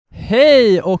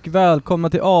Hej och välkomna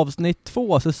till avsnitt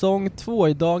 2, säsong 2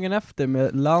 i Dagen Efter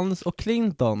med Lans och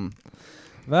Clinton.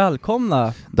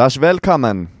 Välkomna! Das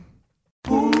välkommen!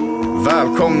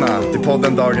 Välkomna till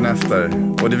podden Dagen Efter.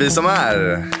 Och det är vi som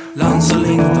är Lans och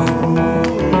Clinton.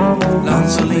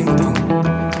 Lans och Clinton.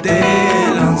 Det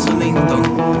är Lans och Clinton.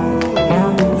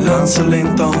 Lans och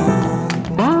Clinton.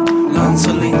 Lans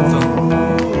och Clinton.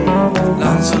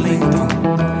 Lans och Clinton.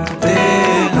 Det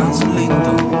är Lans och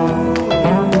Clinton.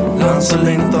 Lans och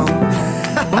Clinton.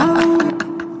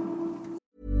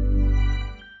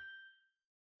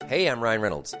 Hey, I'm Ryan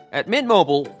Reynolds. At Mint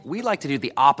Mobile, we like to do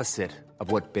the opposite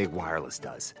of what Big Wireless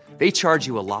does. They charge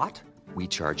you a lot, we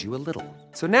charge you a little.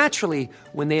 So naturally,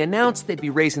 when they announced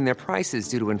they'd be raising their prices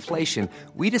due to inflation,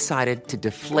 we decided to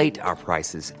deflate our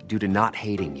prices due to not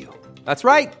hating you. That's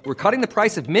right. We're cutting the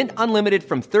price of Mint Unlimited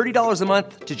from $30 a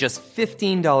month to just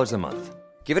 $15 a month.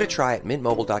 Give it a try at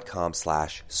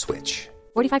mintmobile.com/switch.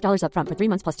 $45 up front for 3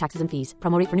 months plus taxes and fees.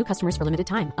 Promo rate for new customers for limited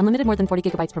time. Unlimited more than 40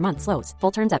 gigabytes per month. Slows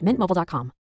full terms at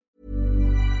mintmobile.com.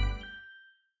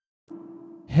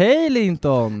 Hej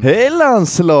Linton! Hej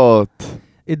Lancelot!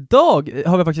 Idag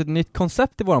har vi faktiskt ett nytt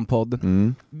koncept i våran podd.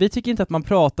 Vi tycker inte att man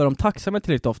pratar om tacksamhet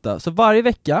tillräckligt ofta. Så varje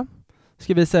vecka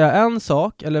ska vi säga en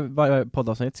sak, eller varje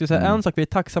poddavsnitt ska vi säga en sak vi är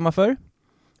tacksamma för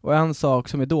och en sak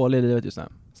som är dålig i livet just nu.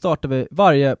 Startar vi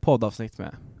varje poddavsnitt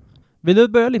med. Vill du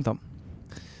börja Linton?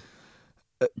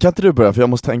 Kan inte du börja, för jag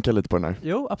måste tänka lite på den här.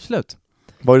 Jo, absolut.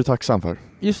 Vad är du tacksam för?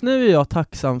 Just nu är jag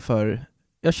tacksam för...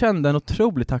 Jag kände en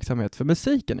otrolig tacksamhet för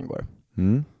musiken igår.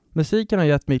 Musiken har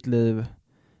gett mitt liv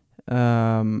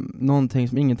någonting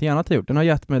som ingenting annat har gjort. Den har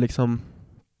gett mig liksom...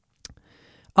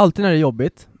 Alltid när det är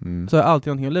jobbigt så har jag alltid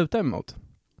någonting att luta emot.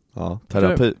 Ja,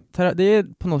 terapi. Det är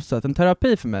på något sätt en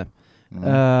terapi för mig.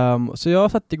 Så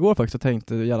jag satt igår faktiskt och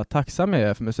tänkte hur jävla tacksam jag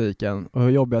är för musiken och hur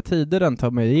jobbiga tider den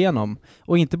tar mig igenom.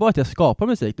 Och inte bara att jag skapar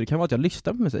musik, det kan vara att jag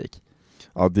lyssnar på musik.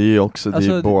 Ja, det är också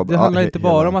det handlar inte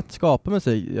bara om att skapa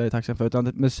musik jag är tacksam för,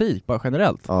 utan musik bara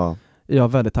generellt. Ja. Är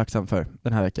jag väldigt tacksam för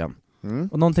den här veckan.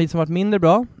 Och någonting som varit mindre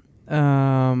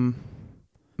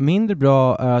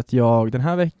bra är att jag den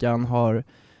här veckan har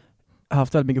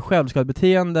haft väldigt mycket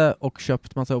självskadebeteende och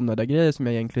köpt massa onödiga grejer som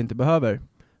jag egentligen inte behöver.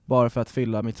 Bara för att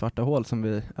fylla mitt svarta hål som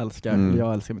vi älskar.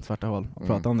 Jag älskar mitt svarta hål och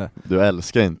prata om det. Du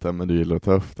älskar inte, men du gillar att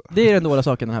ta upp det. Det är den dåliga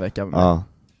saken den här veckan. Ja.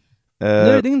 Nu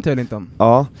är det din tur, Linton.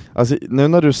 Ja, alltså nu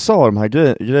när du sa de här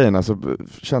grejerna så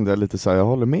kände jag lite så här, jag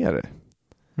håller med dig.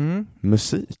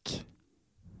 Musik.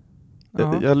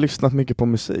 Ja. Jag har lyssnat mycket på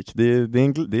musik. Det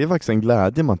är faktiskt en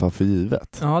glädje man tar för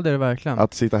givet. Ja, det är det verkligen.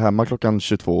 Att sitta hemma klockan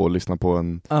 22 och lyssna på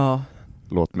en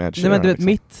låt med Nej, men du vet,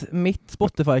 liksom. mitt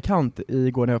Spotify-account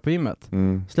igår när jag var på gymmet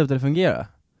slutade fungera.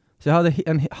 Så jag hade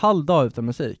en halv dag utan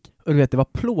musik. Och du vet, det var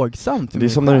plågsamt för det är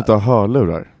som när du inte har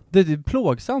hörlurar. Det är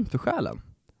plågsamt för själen.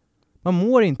 Man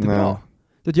mår inte bra.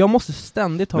 Jag måste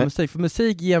ständigt ha musik, för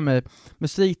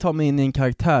musik tar mig in i en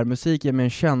karaktär, musik ger mig en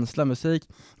känsla, musik,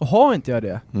 och har inte jag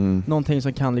det, någonting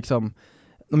som kan liksom,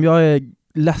 om jag är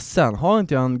ledsen, har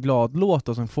inte jag en glad låt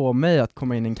då, som får mig att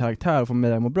komma in i en karaktär och få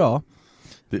mig att må bra,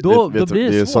 då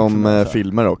blir det är svårt som för mig,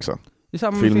 filmer också.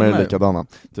 Filmer är likadana.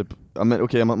 Typ, ja, men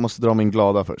okej, man måste dra min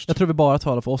glada först. Jag tror vi bara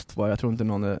talar för oss två, jag tror inte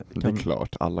någon kan... Det är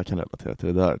klart, alla kan relatera till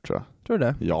det där, tror jag. Tror du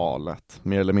det? Ja, lätt.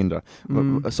 Mer eller mindre.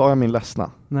 Sa jag min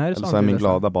ledsna? Nej, eller sa jag min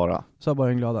glada bara? Sa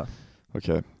bara en glada.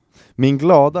 Okej. Min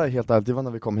glada är helt ärligt, det var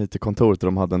när vi kom hit till kontoret och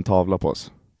de hade en tavla på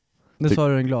oss. Nu sa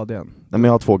du en glad igen. Nej, men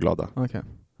jag har 2 glada. Okej.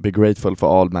 Be grateful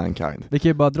for all mankind. Vi kan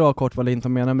ju bara dra kort vad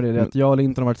Linton menar med det. Det är att jag och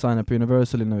Linton har varit signade på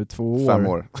Universal nu i 2 år. 5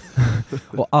 år.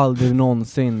 Och aldrig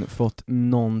någonsin fått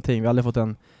någonting. Vi har aldrig fått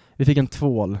vi fick en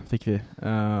tvål, fick vi.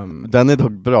 Den är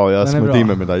dock bra, jag har smält in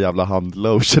med den där jävla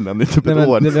handlotionen i typ ett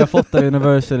år. Det vi har fått av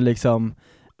Universal liksom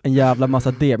en jävla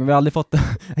massa deg, men vi har aldrig fått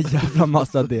en jävla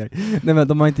massa deg. Nej, men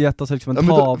de har inte gett oss liksom en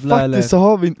tavla faktiskt eller... så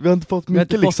har vi har inte fått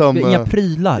mycket liksom... Inga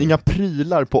prylar. Inga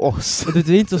prylar på oss. Det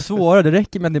är inte så svåra, det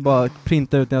räcker med att ni bara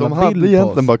printar ut en jävla bild på oss. De hade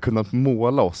egentligen bara kunnat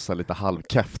måla oss lite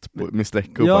halvkäft med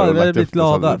streckgubbar. Ja, vi hade blivit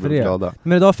glada för det. Glada.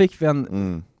 Men idag fick vi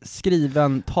en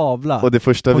skriven tavla. Och det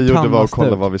första vi gjorde var att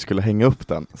kolla var vi skulle hänga upp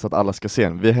den, så att alla ska se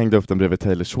den. Vi hängde upp den bredvid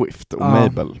Taylor Swift och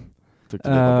Mabel.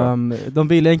 De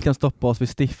ville egentligen stoppa oss vid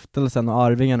stiftelsen och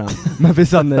arvingarna, men vi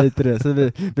sa nej till det,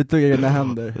 så vi tog egna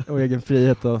händer och egen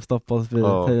frihet och stoppa oss vid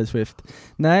Taylor Swift.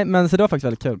 Nej, men så det var faktiskt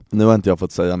väldigt kul. Nu har inte jag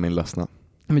fått säga min ledsna.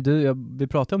 Men vi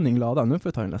pratade om din glada, nu får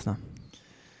vi ta din ledsna.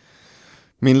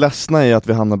 Min ledsna är att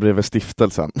vi hamnar bredvid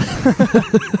stiftelsen.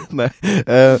 Nej.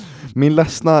 Min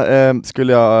ledsna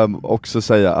skulle jag också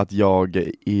säga att jag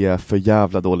är för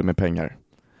jävla dålig med pengar.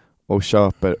 Och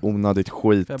köper onödigt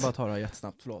skit. Får jag bara ta det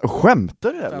jättesnabbt, förlåt.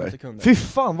 Skämtar du eller? Fy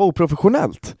fan vad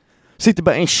oprofessionellt. Sitter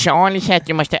bara Charlie säger att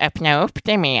du måste öppna upp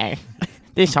dig mer.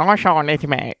 Det sa Charlie till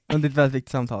mig. Men det är ett väldigt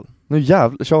viktigt samtal. nu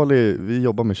jävlar, Charlie, vi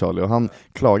jobbar med Charlie och han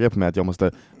klagar på mig att jag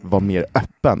måste vara mer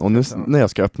öppen. Och nu när jag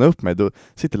ska öppna upp mig, då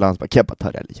sitter Lans bara, kan jag bara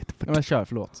ta det lite? Ja, men kör,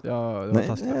 förlåt. Jag Nej,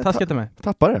 taskar till mig.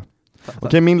 Tappar det.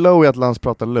 Okej, min low är att Lans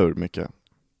pratar lur mycket.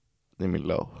 Det är min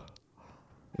low.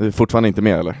 Du är fortfarande inte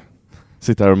med, eller?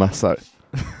 Sitter här och mässar.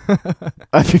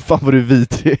 Nej, fy fan vad du är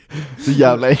vitrig. Så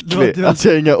jävla äcklig. Alltså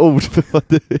jag har inga ord för vad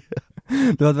du är.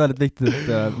 Det var ett väldigt viktigt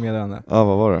meddelande. Ja,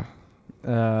 vad var det?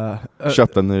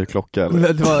 Köpt en ny klocka,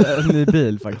 eller? Det var en ny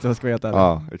bil faktiskt, jag ska veta det.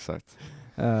 Ja, exakt.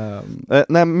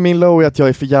 Nej, min low är att jag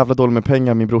är för jävla dålig med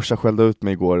pengar. Min brorsa skällde ut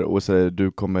mig igår och säger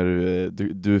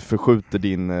du förskjuter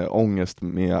din ångest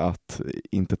med att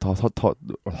inte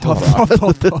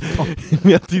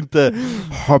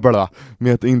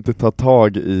med att inte ta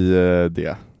tag i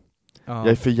det. Jag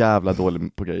är för jävla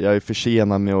dålig på grejer. Jag är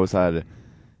försenad med att så här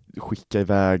skicka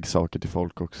iväg saker till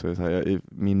folk också. Så här,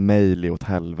 min mail är åt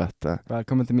helvete.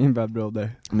 Välkommen till min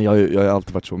webbroder. Men jag har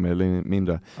alltid varit så mer eller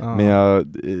mindre. Men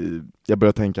jag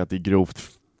börjar tänka att det är grovt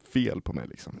fel på mig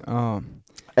liksom.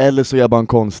 Eller så är jag bara en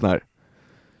konstnär.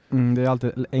 Det är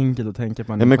alltid enkelt att tänka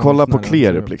på. Men kolla på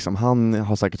Klerup liksom. Han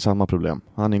har säkert samma problem.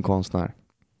 Han är en konstnär.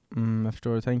 Jag förstår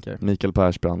hur du tänker. Mikael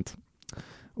Persbrandt,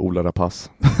 Ola Rapace.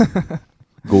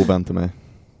 God vän till mig.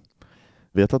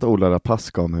 Vet att Ola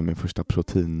Rapace gav mig min första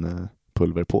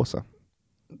proteinpulverpåse.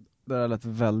 Det där lät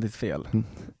väldigt fel.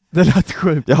 Det lät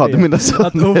sjukt. Jag hade mina söner.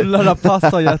 Att Ola Rapace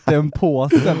har gett dig en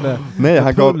påse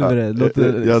med pulver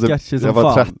i. Jag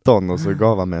var 13 och så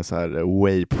gav han mig så här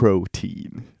whey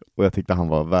protein. Och jag tyckte han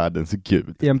var världens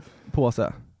gud. I en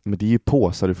påse? Men det är ju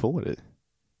påsar du får i.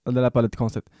 Och det lät bara lite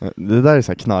konstigt. Det där är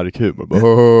så här knarkhumor.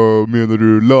 Menar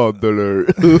du ladd eller?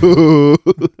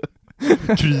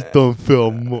 Kritan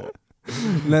 5.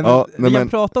 Vi kan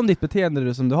prata om ditt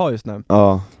beteende som du har just nu.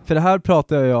 För det här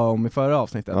pratade jag om i förra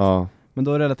avsnittet. Men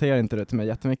då relaterar inte det till mig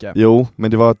jättemycket. Jo,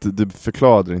 men det var att du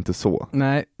förklarade inte så.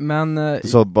 Nej, men du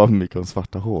sa bara mycket om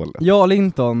svarta hål. Jag och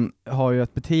Linton har ju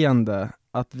ett beteende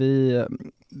att vi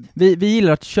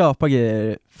gillar att köpa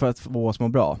grejer för att få oss må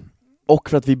bra. Och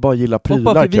för att vi bara gillar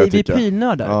prylar, vi är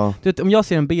prylnördar. Du vet, om jag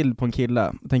ser en bild på en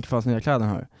kille och tänker fan nya kläder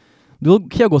han har, då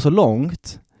kan jag gå så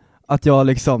långt att jag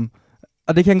liksom,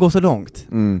 att det kan gå så långt.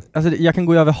 Alltså jag kan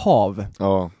gå över hav.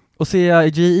 Och ser jag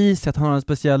i G.E.C. att han har en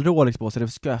speciell Rolex på sig, det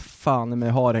ska jag fan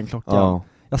med ha den klockan.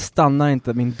 Jag stannar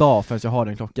inte min dag förrän jag har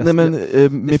den klockan. Nej, men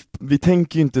vi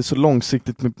tänker ju inte så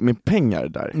långsiktigt med pengar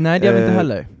där. Nej, det gör vi inte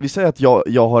heller. Vi säger att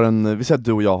vi säger att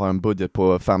du och jag har en budget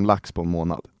på 5 lax på en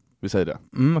månad. Vi säger det.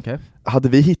 Okej. Hade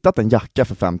vi hittat en jacka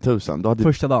för 5 000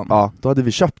 första dagen. Ja, då hade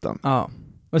vi köpt den. Ja.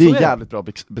 Det är en jävligt bra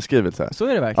beskrivelse. Så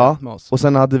är det verkligen med oss. Och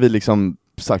sen hade vi liksom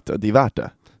sagt att det är värt det.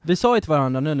 Vi sa ju till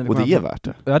varandra nu när vi och det är värt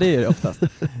det. Ja, det är det oftast.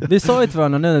 Vi sa ju till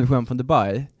varandra nu när vi kom från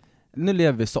Dubai. Nu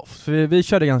lever vi soft, för vi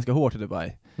körde ganska hårt i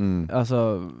Dubai.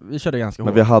 Alltså, vi körde ganska hårt.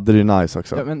 Men vi hade det ju nice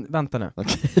också. Ja, men vänta nu.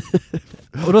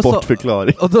 Och då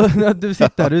bortförklaring. Och då, du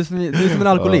sitter här, du är som en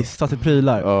alkoholist, fast i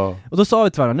prylar. Och då sa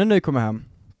vi till varandra, nu när vi kommer hem,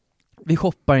 vi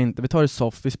shoppar inte, vi tar det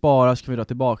soft, vi sparar, så kan vi dra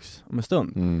tillbaks om en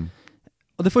stund.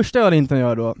 Och det första jag och Linton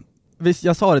gör då,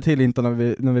 jag sa det till Linton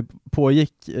när vi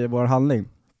pågick vår handling.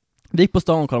 Vi gick på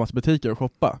stan och kollade massa butiker och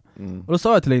shoppa. Och då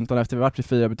sa jag till Linton efter vi varit i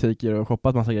 4 butiker och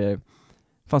shoppat massa grejer,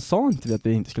 fan sa inte vi att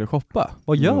vi inte skulle shoppa?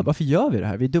 Varför gör vi det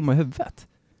här? Vi är dumma i huvudet.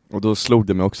 Och då slog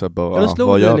det mig också bara,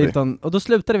 vad gör vi? Och då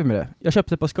slutade vi med det. Jag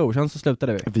köpte ett par skor, sen så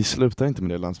slutade vi. Vi slutar inte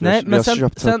med det, Lans. Nej, vi har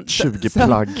köpt 20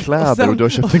 plaggkläder och du har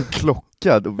köpt en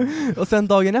klocka. Och sen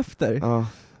dagen efter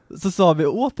så sa vi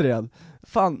återigen,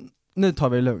 fan, nu tar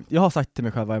vi det lugnt. Jag har sagt till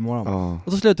mig själv varje morgon.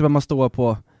 Och så slutar man stå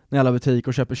på en jävla butik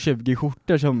och köper 20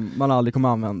 skjortor som man aldrig kommer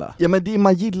använda. Ja, men det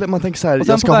man tänker så här,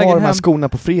 jag ska ha de här skorna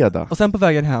på fredag. Och sen på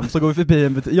vägen hem så går vi förbi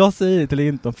en butik. Jag säger till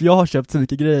Linton, för jag har köpt så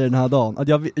mycket grejer den här dagen, att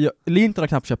Linton har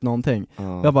knappt köpt någonting.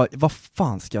 Jag bara, vad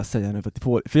fan ska jag säga nu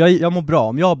för jag mår bra.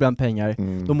 Om jag har bränt pengar,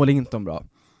 då mår Linton bra.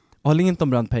 Och har Linton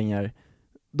bränt pengar,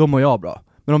 då mår jag bra.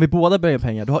 Men om vi båda börjar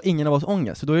pengar, då har ingen av oss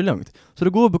ångest, så då är det lugnt. Så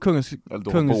då går vi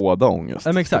på båda ångest.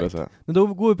 Ja, men exakt. Men då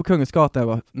går vi på Kungsgatan och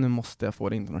jag bara, nu måste jag få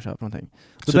det inte att köpa någonting.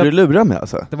 Så du lurar mig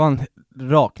alltså? Det var en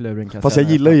rak luring, kan jag fast säga.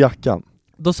 Jag gillar ju jackan.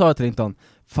 Då sa jag till Linton,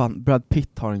 fan, Brad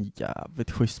Pitt har en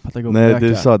jävligt schysst Patagonia-jacka. Nej,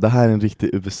 du sa, det här är en riktig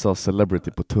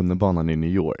USA-celebrity på tunnelbanan i New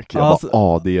York. Jag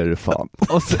bara, det är det fan.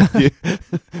 Och sen,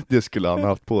 det skulle han ha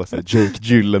haft på sig, Jake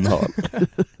Gyllenhaal.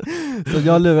 Så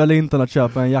jag lurade Linton att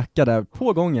köpa en jacka där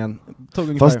på gången.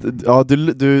 Fast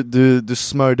du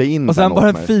smörde in. Och sen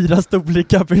var det 4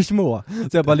 storlekar för små.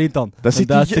 Så jag bara, Linton, där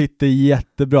sitter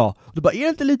jättebra. Och du bara, är det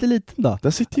inte lite liten då?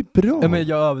 Där sitter ju bra. Ja, men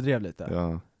jag överdrev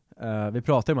lite. Vi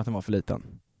pratade om att den var för liten.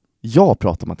 Jag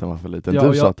pratade om att den var för liten,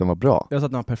 Ja, du sa att den var bra. Jag sa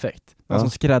att den var perfekt. Den var Ja. som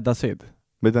skräddarsydd.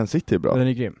 Men den sitter ju bra. Den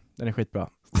är grym. Den är skitbra.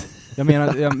 Jag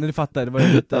menar, du fattar, det var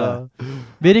ju lite...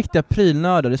 Vi är riktiga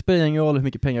prylnördar, det spelar ingen roll hur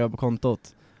mycket pengar vi har på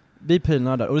kontot. Vi är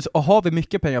prylnördar, och har vi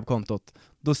mycket pengar på kontot,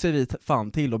 då ser vi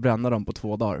fan till att bränna dem på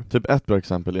 2 dagar. Typ ett bra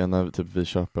exempel är när typ vi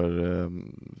köper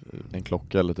en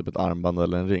klocka eller typ ett armband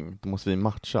eller en ring. Då måste vi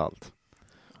matcha allt.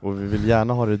 Och vi vill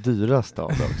gärna ha det dyraste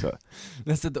av det också.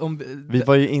 Vi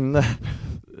var ju inne,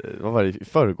 vad var det, i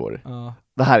förrgår? Ja.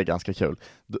 Det här är ganska kul.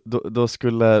 Då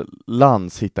skulle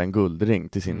Lans hitta en guldring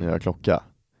till sin nya klocka.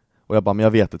 Och jag bara, men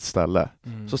jag vet ett ställe.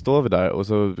 Så står vi där och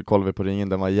så kollar vi på ringen,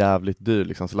 den var jävligt dyr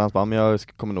liksom. Så Lans bara, men jag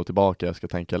kommer nog tillbaka, jag ska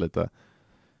tänka lite.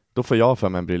 Då får jag för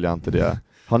mig en briljant idé.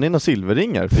 Har ni några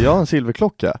silverringar? För jag har en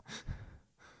silverklocka.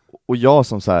 Och jag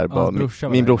som så här, bara,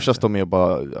 min brorsa står med och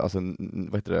bara, alltså,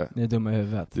 vad heter det? Ni är dumma i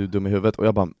huvudet. Du är dum i huvudet. Och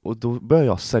jag bara, och då börjar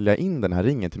jag sälja in den här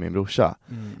ringen till min brorsa.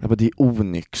 Jag bara, det är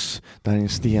onyx. Det här är en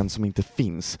sten som inte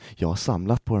finns. Jag har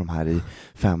samlat på de här i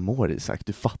 5 år, Isak.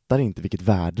 Du fattar inte vilket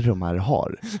värde de här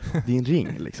har. Det är en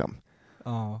ring liksom.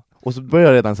 Ja. Och så börjar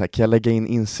jag redan så här, kan jag lägga in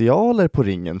initialer på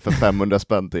ringen för 500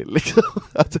 spänn till? Liksom.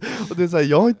 Och det är så här,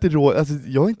 jag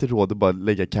har inte råd att bara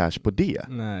lägga cash på det.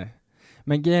 Nej.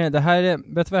 Men grejen är, det här är,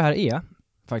 vet du vad det här är?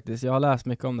 Faktiskt, jag har läst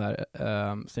mycket om det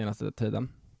här senaste tiden.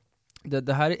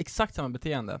 Det här är exakt samma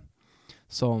beteende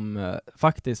som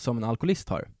faktiskt som en alkoholist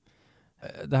har.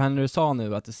 Det här när du sa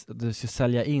nu att du ska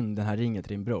sälja in den här ringen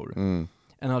till din bror.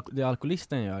 Det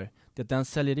alkoholisten gör, det är att den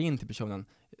säljer in till personen,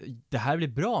 det här blir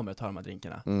bra med att ta de här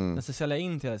drinkarna. Den ska sälja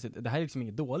in till det här är liksom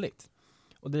inget dåligt.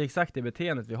 Och det är exakt det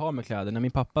beteendet vi har med kläder. När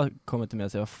min pappa kommer till mig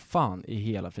och säger, vad fan i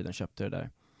hela friden köpte du det där?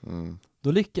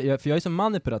 Då för jag är så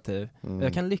manipulativ,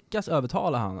 jag kan lyckas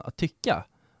övertala han att tycka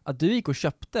att du gick och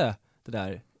köpte det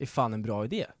där är fan en bra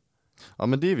idé. Ja,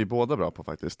 men det är vi båda bra på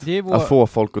faktiskt. Det är att få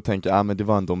folk att tänka, men det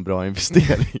var ändå en bra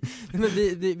investering. Men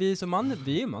vi är så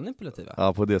vi är manipulativa.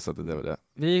 Ja, på det sättet är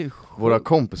det. Våra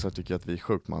kompisar tycker att vi är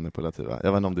sjukt manipulativa.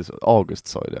 Jag vet inte om det är så, August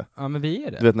sa ju det. Ja, men vi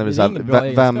är det. Du vet när vi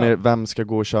säger, vem ska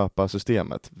gå och köpa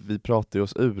systemet? Vi pratar ju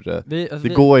oss ur det.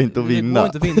 Det går inte att vinna.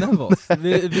 Det går inte att vinna av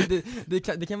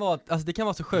oss. Det kan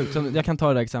vara så sjukt. Som, jag kan ta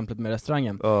det där exemplet med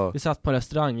restaurangen. Vi satt på en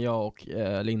restaurang, jag och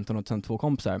Linton och sen 2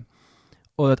 kompisar.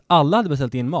 Och att alla hade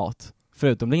beställt in mat,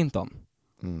 förutom Linton.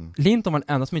 Linton var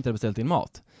den enda som inte hade beställt in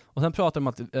mat. Och sen pratade de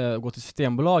om att gå till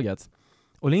Systembolaget.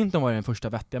 Och Linton var den första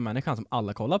vettiga människan som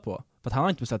alla kollar på. För att han har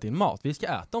inte beställt in mat. Vi ska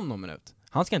äta om någon minut.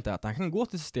 Han ska inte äta, han kan gå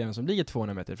till systemet som ligger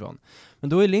 200 meter ifrån. Men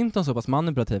då är Linton så pass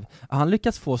manipulativ att han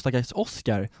lyckas få stackars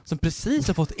Oscar som precis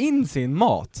har fått in sin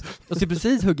mat och ska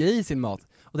precis hugga i sin mat.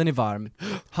 Och den är varm.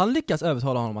 Han lyckas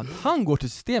övertala honom att han går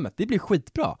till systemet. Det blir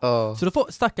skitbra. Så då får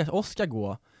stackars Oscar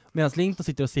gå medan Linton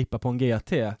sitter och sippar på en GT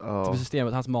till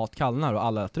systemet, hans mat kallnar och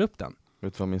alla äter upp den.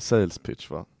 Vet du vad min sales pitch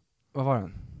var? Vad var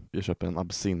den? Jag köper en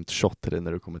absint shot till dig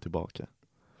när du kommer tillbaka.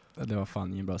 Det var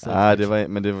fan ingen bra sales pitch. Nej,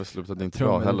 men det var slutat inte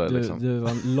bra heller. Det var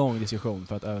en lång diskussion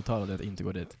för att övertala dig att inte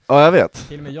gå dit. Ja, jag vet.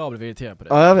 Till och med jag blev irriterad på det.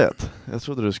 Ja, jag vet. Jag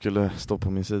trodde du skulle stå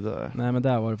på min sida. Nej, men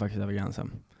där var det faktiskt över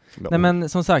gränsen. Ja. Nej, men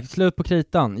som sagt, slut på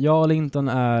kritan. Jag och Linton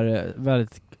är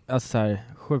väldigt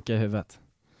sjuka i huvudet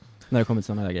när det kommer till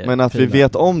sådana här grejer. Men att vi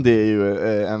vet om det är ju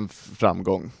en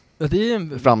framgång. Det är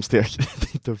en framsteg.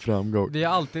 Det är inte en framgång. Vi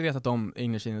har alltid vetat om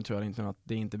English in, tror jag inte, att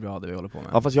det är inte bra det vi håller på med.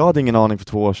 Ja, fast jag hade ingen aning för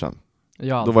 2 år sedan.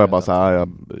 Då var jag bara såhär, jag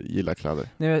gillar kläder.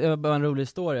 Nej, jag var bara en rolig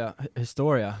historia.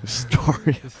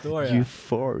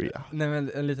 Euphoria. Nej,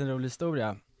 men en liten rolig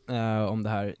historia om det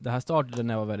här. Det här startade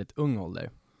när jag var väldigt ung ålder.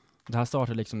 Det här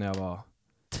startade liksom när jag var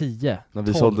 10. När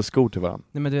vi sålde skor till varandra.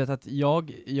 Nej, men du vet att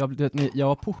jag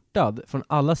var portad från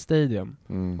alla stadium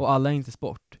och alla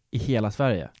Intersport i hela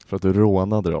Sverige. För att du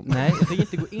rånade dem. Nej,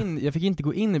 jag fick inte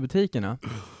gå in i butikerna.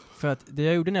 För att det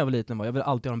jag gjorde när jag var liten var, jag ville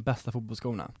alltid ha de bästa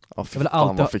fotbollsskorna. Ja, jag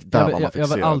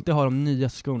vill alltid ha de nya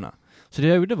skorna. Så det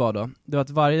jag gjorde var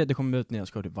det var att det kom ut nya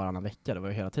skor typ varannan vecka, det var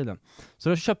ju hela tiden. Så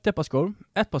då köpte jag ett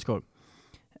par skor.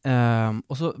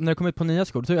 Och så när det kom ut på nya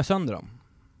skor, då tog jag sönder dem.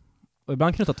 Och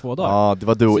ibland kunde det ta 2 dagar. Ja, det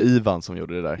var du och Ivan som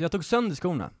gjorde det där. Jag tog sönder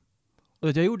skorna. Och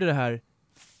jag gjorde det här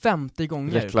 50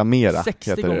 gånger. Reklamera,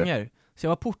 60 gånger. Så jag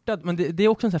var portad, men det är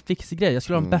också en sån här fixig grej. Jag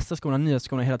skulle ha de bästa skorna, nya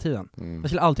skorna hela tiden. Jag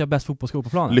skulle alltid ha bäst fotbollsskor på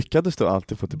planen. Lyckades du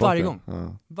alltid få tillbaka? Varje gång.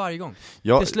 Ja. Varje gång.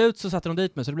 Till slut så satte de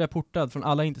dit mig, så då blev jag portad från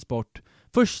alla Intersport.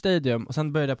 Först Stadium, och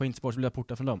sen började jag på Intersport, så blev jag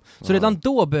portad från dem. Så redan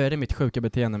då började mitt sjuka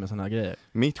beteende med såna här grejer.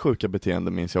 Mitt sjuka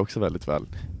beteende minns jag också väldigt väl.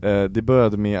 Det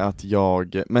började med att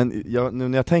nu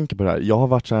när jag tänker på det här, jag har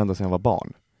varit så här ända sedan jag var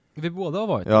barn. Vi båda har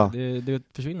varit det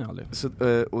försvinner aldrig. Så,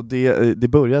 och det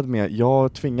började med,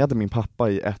 jag tvingade min pappa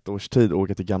i 1 års tid att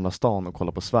åka till Gamla stan och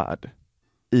kolla på svärd.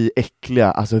 i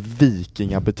äckliga, alltså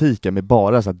vikingabutiker med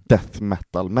bara så här death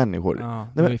metal människor. Ja,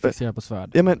 du är fixerad på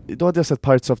svärd. Ja, men då hade jag sett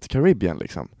Pirates of the Caribbean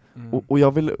liksom.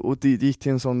 Och det gick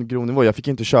till en sån grov nivå. Jag fick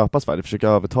inte köpa svärd, jag försökte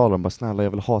övertala dem, bara snälla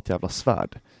jag vill ha ett jävla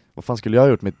svärd. Vad fan skulle jag ha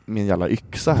gjort med min jävla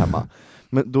yxa hemma?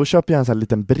 Men då köpte jag en sån här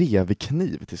liten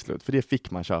brevkniv till slut, för det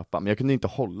fick man köpa. Men jag kunde inte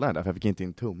hålla den där, för jag fick inte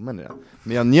in tummen i den.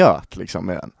 Men jag njöt liksom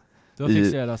med den. Du var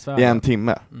fixerad av svärd. I en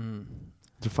timme.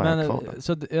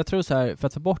 Så jag tror så här, för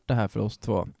att ta bort det här för oss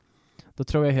två, då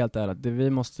tror jag helt ärligt att det vi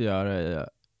måste göra är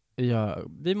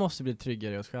vi måste bli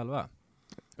tryggare i oss själva.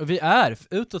 Och vi är,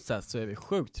 utåt sett så är vi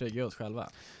sjukt trygga i oss själva.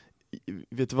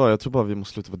 Vet du vad, jag tror bara vi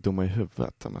måste sluta vara dumma i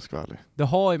huvudet om jag ska vara ärlig. Det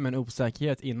har ju med en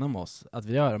osäkerhet inom oss att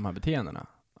vi gör de här beteendena.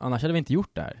 Annars hade vi inte gjort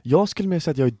det här. Jag skulle mer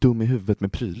säga att jag är dum i huvudet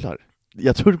med prylar.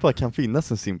 Jag tror det bara kan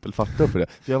finnas en simpel faktor för det.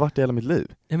 För jag har varit det hela mitt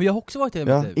liv. Ja, men jag har också varit det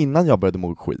hela mitt liv. Innan jag började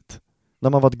må skit. När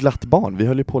man var ett glatt barn, vi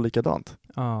höll ju på likadant.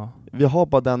 Vi har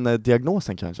bara den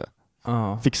diagnosen kanske.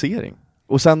 Fixering.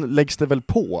 Och sen läggs det väl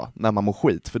på när man mår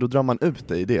skit, för då drar man ut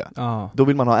det i det. Då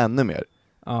vill man ha ännu mer.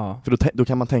 För då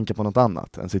kan man tänka på något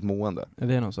annat än sitt mående. Ja,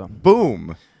 det är nog så.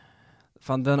 Boom!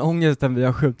 Fan, den ångesten vi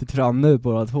har skjutit fram nu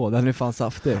båda två, den är fan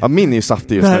saftig. Ja, min är ju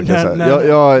saftig just nu.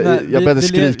 Jag började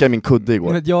skrika i min kudde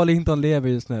igår. Men jag och Linton lever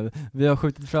just nu. Vi har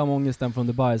skjutit fram ångesten från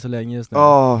Dubai så länge just nu.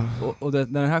 Och när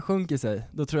den här sjunker sig,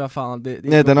 då tror jag fan det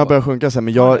nej, den har börjat sjunka sig,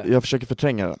 men jag försöker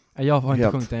förtränga den. Jag har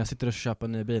inte sjunkit den, jag sitter och köper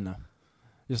en ny bil nu.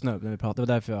 Just nu när vi pratar, det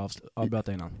var därför jag avbröt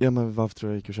innan. Ja, men varför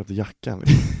tror jag gick och köpte jackan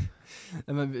liksom?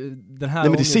 Men den här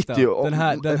men det sitter ju den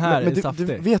här är saftig.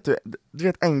 Du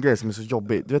vet en grej som är så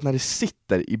jobbig. Du vet när det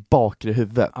sitter i bakre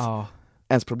huvudet.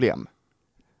 Ens problem.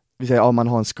 Vi säger man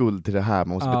har en skuld till det här,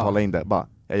 man måste betala in det. Bara,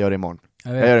 jag gör det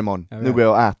imorgon. Nu går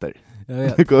jag och äter. Nu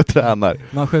går jag och tränar.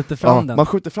 Man skjuter fram den. Man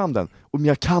skjuter fram den. Och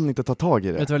jag kan inte ta tag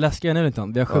i det. Vet du vad läskigt nu inte?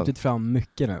 Vi har skjutit fram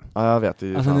mycket nu. Ja, jag vet. Det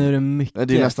är alltså nu är det mycket.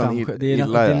 Det är nästan det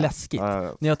är läskigt.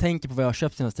 När jag tänker på vad jag har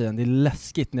köpt senaste tiden, det är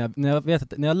läskigt när jag vet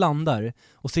att när jag landar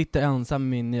och sitter ensam i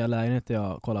min nya lägenhet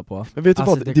jag kollar på. Men vet du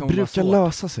vad? Det brukar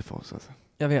lösa sig för oss alltså.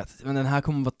 Jag vet, men den här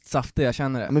kommer vara saftig, jag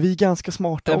känner det. Men vi är ganska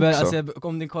smarta också. Alltså,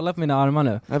 om ni kollar på mina armar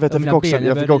nu. Jag vet,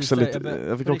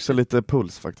 jag fick också lite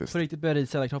puls faktiskt. På riktigt börjar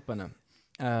risa hela kroppen nu.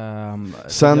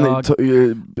 Sen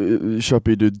köper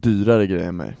ju du dyrare grejer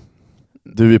än mig.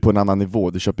 Du är på en annan nivå,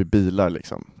 du köper bilar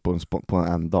liksom på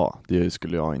en dag. Det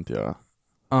skulle jag inte göra.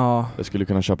 Jag skulle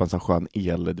kunna köpa en sån skön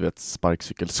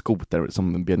sparkcykelskoter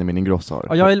som Benjamin Ingrosso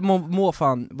har. Jag må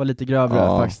fan vara lite grövre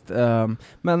faktiskt.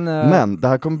 Men det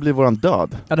här kommer bli våran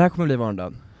död. Ja, det här kommer bli våran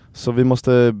död. Så vi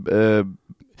måste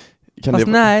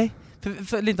nej,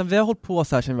 för Linton, vi har hållit på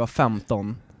så här sedan vi var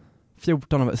 15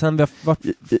 14, sen vi har varit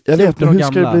 14 jag vet, men hur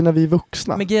ska gamla. det bli när vi är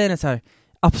vuxna? Men grejen är så här,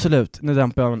 absolut, nu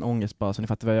dämpar jag en ångest bara så ni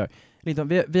fattar vad jag gör. Linton,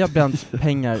 vi har bränt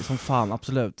pengar som fan,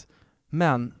 absolut.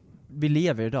 Men vi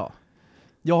lever idag.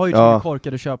 Jag har ju inte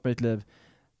korkad att köpa mitt liv.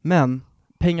 Men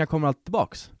pengar kommer alltid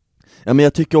tillbaks. Ja, men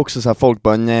jag tycker också så här, folk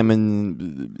bara, nej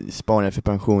men sparar för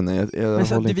pensionen. Jag men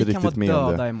så håller inte vi riktigt med kan vara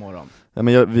om döda det. imorgon. Ja,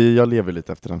 men jag lever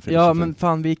lite efter den filosofin. Ja, men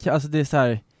fan, alltså det är så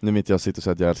här. Nu vill inte jag sitta och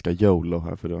säga att jag älskar YOLO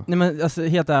här för då. Nej, men alltså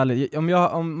helt ärligt,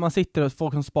 om man sitter och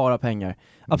folk som sparar pengar,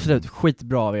 absolut,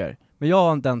 skitbra av er. Men jag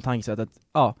har den tankesättet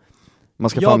att, man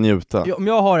ska fan njuta. Om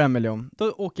jag har 1 miljon,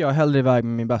 då åker jag hellre iväg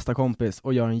med min bästa kompis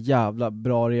och gör en jävla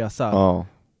bra resa.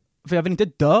 För jag vill inte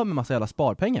dö med massa jävla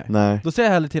sparpengar. Nej. Då ser jag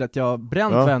hellre till att jag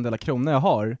bränt varenda jävla krona jag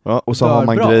har. Och så har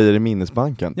man grejer i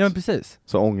minnesbanken. Ja, men precis.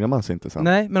 Så ångrar man sig inte sen.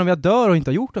 Nej, men om jag dör och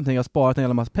inte har gjort någonting, jag har sparat en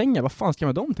jävla massa pengar, vad fan ska jag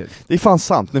med dem till? Det är fan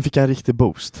sant, nu fick jag en riktig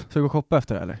boost. Så du gå och shoppa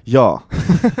efter det, eller? Ja.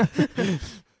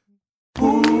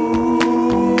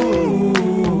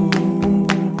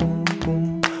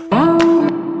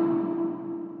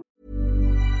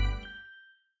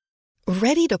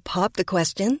 Ready to pop the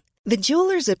question? The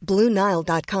jewelers at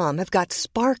BlueNile.com have got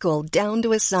sparkle down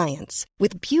to a science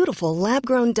with beautiful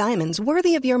lab-grown diamonds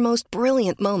worthy of your most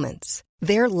brilliant moments.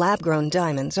 Their lab-grown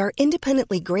diamonds are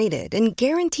independently graded and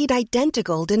guaranteed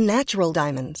identical to natural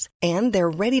diamonds, and they're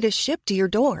ready to ship to your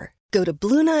door. Go to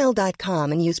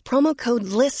BlueNile.com and use promo code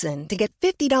LISTEN to get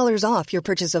 $50 off your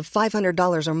purchase of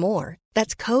 $500 or more.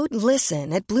 That's code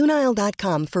LISTEN at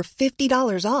BlueNile.com for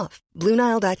 $50 off.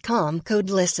 BlueNile.com,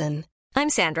 code LISTEN. I'm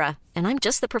Sandra, and I'm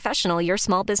just the professional your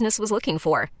small business was looking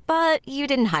for. But you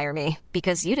didn't hire me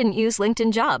because you didn't use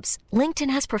LinkedIn Jobs. LinkedIn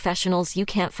has professionals you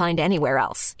can't find anywhere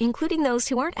else, including those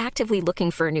who aren't actively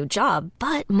looking for a new job,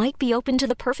 but might be open to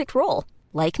the perfect role,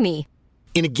 like me.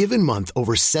 In a given month,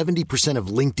 over 70%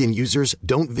 of LinkedIn users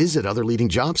don't visit other leading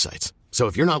job sites. So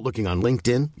if you're not looking on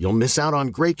LinkedIn, you'll miss out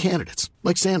on great candidates,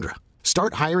 like Sandra.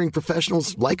 Start hiring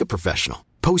professionals like a professional.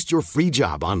 Post your free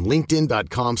job on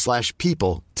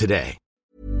linkedin.com/people today.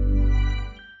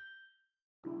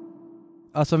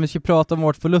 Alltså om vi ska prata om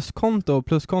vårt förlustkonto och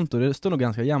pluskonto, det står nog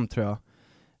ganska jämnt tror jag.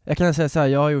 Jag kan säga så här,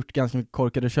 jag har gjort ganska mycket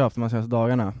korkade köp de senaste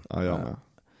dagarna. Ja, jag med.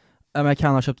 Men jag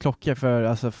kan ha köpt klockor för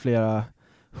alltså flera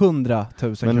 100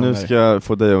 000 kronor. Men nu ska jag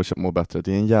få dig att må bättre.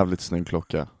 Det är en jävligt snygg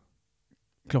klocka.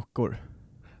 Klockor.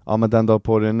 Ja, men den du har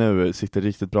på dig nu sitter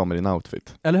riktigt bra med din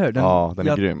outfit. Eller hur? Den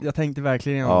är grym. Jag tänkte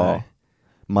verkligen igenom det här.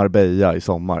 Marbella i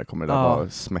sommar kommer det där vara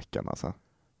smäcken alltså.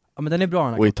 Ja, men den är bra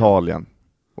den här och Italien.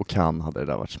 Och Cannes hade det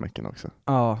där varit smäcken också.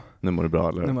 Ja. Nu mår du bra,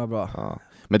 eller? Nu mår jag bra. Ja.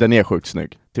 Men den är sjukt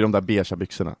snygg. Till de där beigea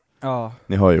byxorna. Ja.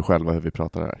 Ni hör ju själva hur vi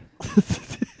pratar här.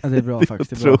 Ja, det är bra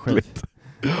faktiskt. Det är bra skit.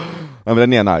 Ja, men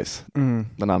den är nice. Mm.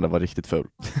 Den andra var riktigt ful.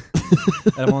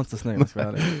 Den var inte så snygg, ska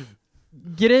jag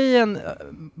grejen,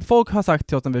 folk har sagt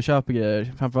till oss när vi köper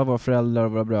grejer, framförallt våra föräldrar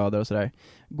och våra bröder och sådär,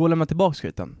 gå och lämna tillbaka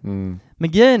skiten.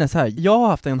 Men grejen är så här, jag har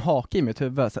haft en hake i mitt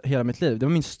huvud hela mitt liv. Det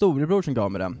var min storebror som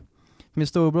gav mig den. Min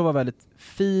storebror var väldigt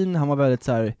fin, han var väldigt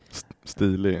så här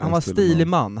stilig. Han var stilig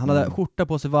man. Han hade skjorta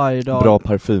på sig varje dag.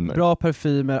 Bra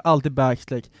parfymer, alltid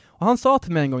backslick. Och han sa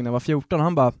till mig en gång när jag var 14,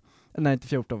 han bara, nej inte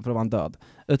 14 för då var han död,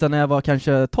 utan när jag var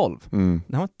kanske 12. Han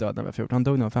var inte död när jag var 14, han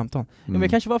dog när jag var 15. Men jag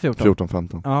kanske var 14.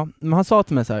 14-15. Ja, men han sa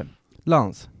till mig så här: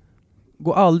 Lans,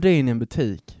 gå aldrig in i en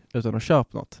butik utan att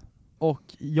köpa något. Och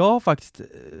jag har faktiskt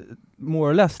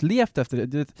more or less levt efter det.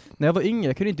 Du vet, när jag var yngre,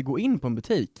 jag kunde inte gå in på en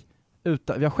butik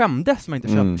utan, jag skämdes som jag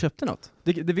inte köpte något.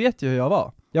 Det vet ju hur jag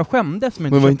var. Jag skämdes som jag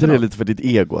inte köpte något. Men var inte det lite för ditt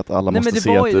ego att alla måste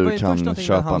se att du kan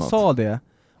köpa något? Han sa det.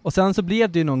 Och sen så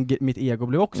blev det ju mitt ego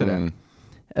blev också det.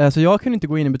 Så jag kunde inte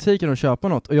gå in i butiken och köpa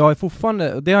något. Och jag är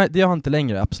fortfarande, det har jag inte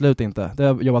längre, absolut inte. Det har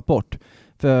jag jobbat bort.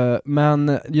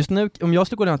 Men just nu, om jag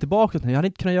skulle gå och lämna tillbaka det, jag hade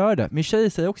inte kunnat göra det. Min tjej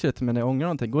säger också det till mig när jag ångrar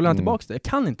någonting. Gå och lämna tillbaka det, jag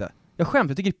kan inte. Jag skäms,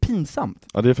 jag tycker det är pinsamt.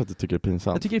 Ja, det är för att du tycker det är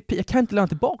pinsamt. Jag kan inte lämna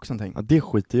tillbaka någonting. Ja, det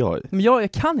skiter jag i. Men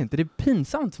jag kan inte, det är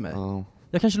pinsamt för mig.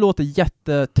 Jag kanske låter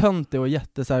jättetöntig och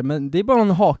så här, men det är bara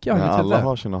någon hake jag har i mitt huvud. Alla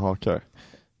har sina hakar.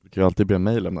 Du kan ju alltid be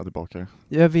mig lämna tillbaka.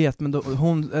 Jag vet, men då,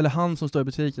 hon, eller han som står i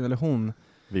butiken, eller hon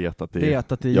vet att det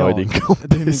är jag är din kompis.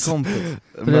 Det är min kompis.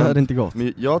 För det hade inte gått.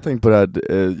 Men jag har tänkt på det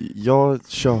här, jag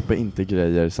köper inte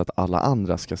grejer så att alla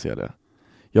andra ska se det.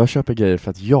 Jag köper grejer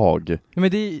för att jag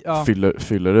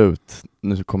fyller ut.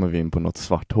 Nu kommer vi in på något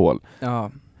svart hål.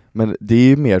 Ja. Men det är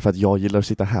ju mer för att jag gillar att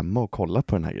sitta hemma och kolla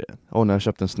på den här grejen. Och när jag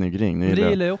köpt en snygg ring. Det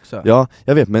gillar jag också. Ja,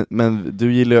 jag vet, men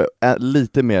du gillar ju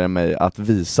lite mer än mig att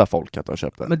visa folk att du har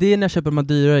köpt det. Men det är när jag köper de här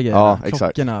dyrare grejerna,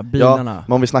 klockorna, bilarna. Ja,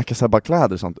 men om vi snackar så här bara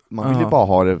kläder och sånt. Man vill ju bara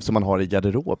ha det som man har i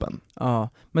garderoben. Ja,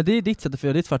 men det är ditt sätt att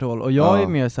fylla ditt svart hål. Och jag är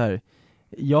mer så här,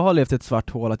 jag har levt ett svart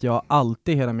hål att jag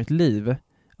alltid hela mitt liv,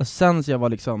 och sen så jag var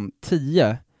liksom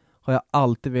 10, har jag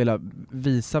alltid velat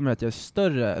visa mig att jag är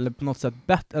större eller på något sätt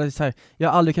bättre, eller så här, jag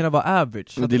har aldrig kunnat vara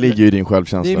average. Men det ligger ju i din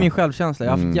självkänsla. Det är min självkänsla.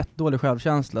 Jag har haft jättedålig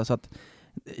självkänsla, så att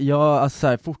jag, alltså så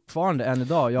här, fortfarande än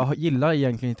idag, jag gillar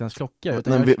egentligen inte ens klockor.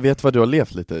 Utan men vet vad du har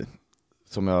levt lite i?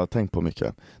 Som jag har tänkt på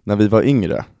mycket. När vi var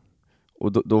yngre,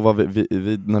 och då var vi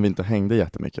när vi inte hängde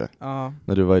jättemycket.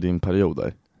 När du var i din period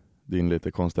där, din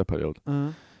lite konstiga period.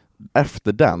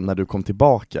 Efter den, när du kom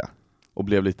tillbaka och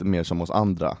blev lite mer som oss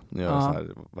andra, när jag så här,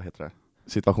 vad heter det?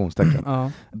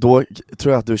 Situationstecken. Då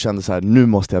tror jag att du kände så här: nu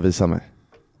måste jag visa mig.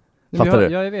 Fattar du?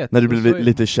 Jag vet. När du blev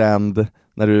lite känd,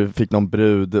 när du fick någon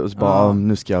brud och så bara,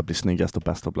 nu ska jag bli snyggast och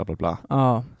bäst och bla bla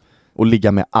bla. Och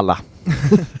ligga med alla.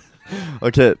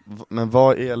 Okej, men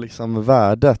vad är liksom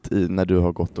värdet i när du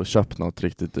har gått och köpt något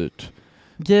riktigt dyrt?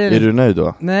 Är du nöjd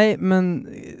då? Nej, men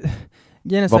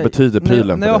vad betyder prylen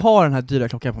för när jag har den här dyra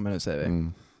klockan på mig nu, säger vi.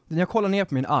 När jag kollar ner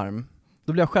på min arm,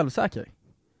 då blir jag självsäker.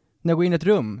 När jag går in i ett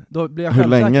rum, då blir jag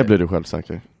självsäker. Hur länge blir du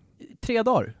självsäker? 3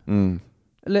 dagar.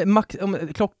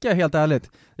 Eller klocka, helt ärligt.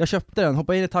 Jag köpte den,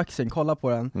 hoppade in i taxin, kollade på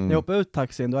den. När jag hoppade ut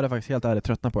taxin, då hade jag faktiskt helt ärligt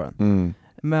tröttnat på den.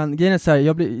 Men grejen är så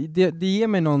här, det ger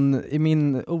mig någon i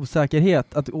min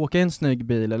osäkerhet att åka i en snygg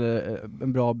bil eller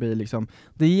en bra bil liksom.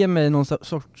 Det ger mig någon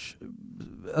sorts,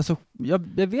 alltså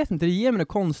jag vet inte, det ger mig något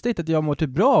konstigt att jag mår typ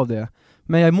bra av det.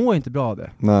 Men jag mår inte bra av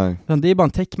det. Nej. Det är bara en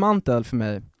täckmantel för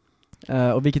mig.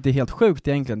 Och vilket är helt sjukt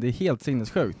egentligen. Det är helt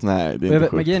sinnessjukt. Nej, det är inte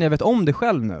sjukt. Men jag vet om det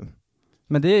själv nu.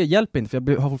 Men det hjälper inte,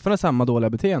 för jag har fortfarande samma dåliga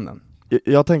beteenden.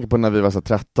 Jag tänker på när vi var så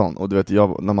 13, och du vet,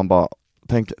 när man bara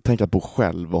tänker på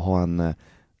själv och ha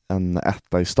en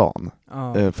etta i stan.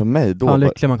 För mig då...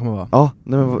 lycklig man kommer vara. Ja,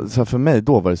 så för mig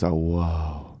då var det så här: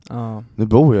 wow. Nu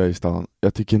bor jag i stan.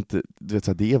 Jag tycker inte, du vet,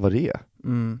 så här, det är vad det är.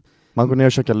 Man går ner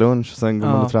och käkar lunch, sen går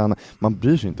man och tränar. Man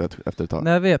bryr sig inte efter ett tag.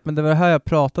 Nej, jag vet, men det var det här jag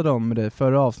pratade om med dig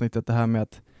förra avsnittet, det här med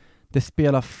att det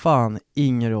spelar fan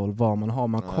ingen roll vad man har.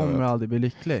 Man kommer aldrig bli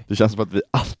lycklig. Det känns som att vi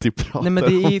alltid pratar. Nej, men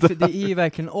det är ju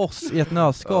verkligen oss i ett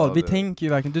nötskal. Vi tänker ju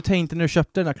verkligen, du tänkte när du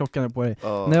köpte den här klockan på dig.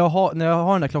 När jag har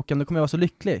den här klockan, då kommer jag vara så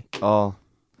lycklig.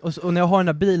 Och när jag har den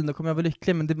där bilen då kommer jag vara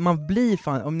lycklig, men man blir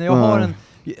fan, om när jag har en,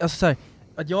 alltså såhär,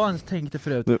 att jag ens tänkte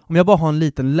förut, om jag bara har en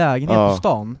liten lägenhet på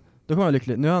stan, då kommer jag vara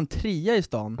lycklig. Nu har jag en 3 i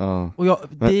stan, och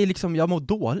det är liksom, jag mår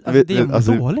dåligt,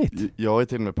 dåligt. Jag är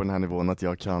till och med på den här nivån att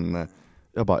jag kan,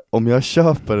 om jag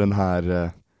köper den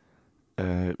här,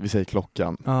 vi säger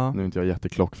klockan, nu är inte jag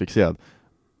jätteklockfixerad,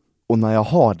 och när jag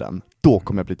har den, då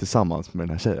kommer jag bli tillsammans med den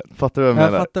här tjejen. Fattar du vad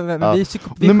jag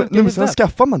menar? Men sen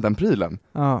skaffar man den prylen.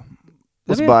 Ja.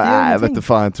 Och så bara, vet du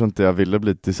fan, jag tror inte jag ville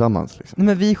bli tillsammans liksom.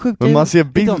 Men vi är sjuka. Men man ser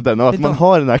bilden och att man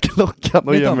har den här klockan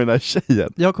och ger med den här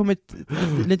tjejen. Jag har kommit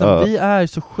vi är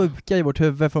så sjuka i vårt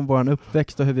huvud från våran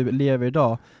uppväxt och hur vi lever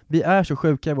idag. Vi är så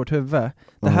sjuka i vårt huvud.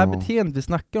 Det här beteendet vi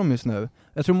snackar om just nu,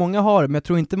 jag tror många har det, men jag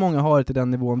tror inte många har det till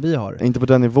den nivån vi har. Inte på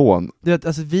den nivån. Du vet,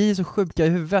 alltså vi är så sjuka i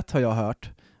huvudet, har jag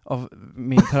hört av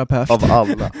min terapeut. Av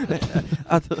alla.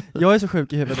 Att jag är så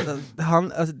sjuk i huvudet.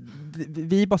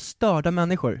 Vi är bara störda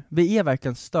människor. Vi är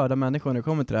verkligen störda människor när det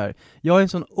kommer till det här. Jag är en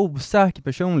sån osäker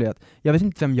personlighet. Jag vet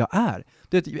inte vem jag är.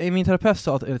 Du vet, min terapeut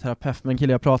sa, men en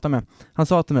kille jag pratar med, han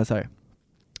sa till mig så här: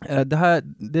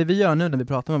 det vi gör nu när vi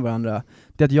pratar med varandra,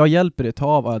 det är att jag hjälper dig ta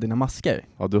av alla dina masker.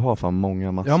 Ja, du har fan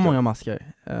många masker. Jag har många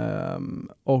masker.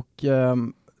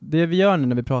 Det vi gör nu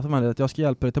när vi pratar med varandra är att jag ska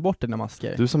hjälpa dig ta bort dina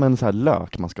masker. Du är som en så här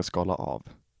lök man ska skala av.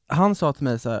 Han sa till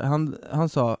mig så här, han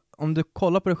sa, om du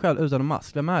kollar på dig själv utan en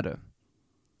mask, vem är du?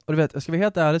 Och du vet, jag ska vara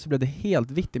helt ärlig så blev det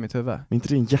helt vitt i mitt huvud. Men inte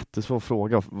det är en jättesvår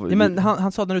fråga. Ja, men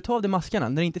han sa, när du tar av dig maskerna,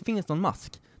 när det inte finns någon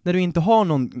mask, när du inte har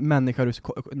någon människa,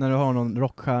 när du har någon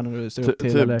rockstjärna du ser upp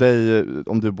till, typ eller dig,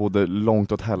 om du bodde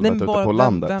långt åt helvete ute på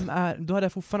landet. Vem är, då hade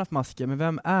jag fortfarande haft masker, men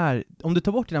vem är, om du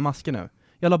tar bort dina masker nu,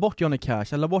 jag la bort Johnny Cash,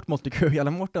 jag la bort Motley Crue, jag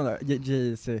la bort den där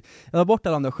JC, jag la bort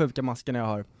alla de där sjuka maskerna jag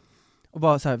har, och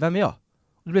bara så här, vem är jag?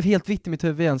 Och det blev helt vitt i mitt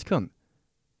huvud i en sekund.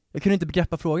 Jag kunde inte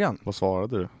begreppa frågan. Vad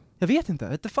svarade du? Jag vet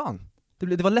inte fan.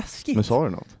 Det var läskigt. Men sa du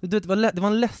något? Det var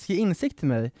en läskig insikt till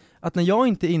mig, att när jag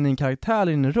inte är inne i en karaktär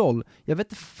eller i en roll, jag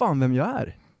vet inte fan vem jag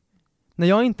är. När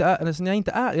jag inte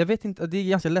är, jag vet inte, det är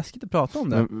ganska läskigt att prata om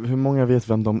det. Men hur många vet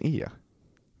vem de är?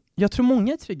 Jag tror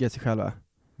många är trygga i sig själva.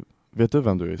 Vet du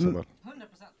vem du är, Isabel? 100%.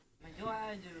 Men jag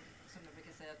är ju, som jag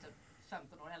brukar säga, typ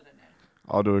 15 år äldre än er.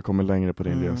 Ja, du har kommit längre på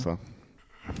din resa.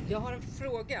 Jag har en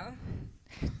fråga.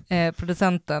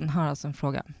 Producenten har alltså en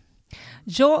fråga.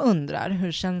 Jag undrar hur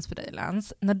det känns för dig,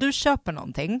 Lance, när du köper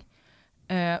någonting,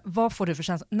 vad får du för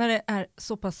känsla när det är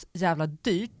så pass jävla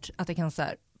dyrt att det kan så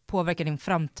här påverka din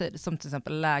framtid, som till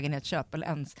exempel lägenhetsköp eller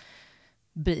ens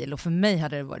bil. Och för mig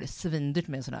hade det varit svindyrt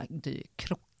med en sån här dyr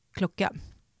klocka.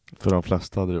 För de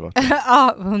flesta hade det varit.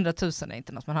 Ja, 100 000 är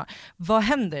inte något man har. Vad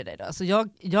händer i dig då? Alltså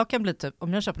jag kan bli typ,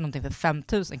 om jag köper någonting för 5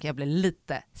 000 kan jag bli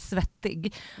lite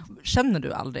svettig. Känner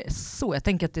du aldrig så? Jag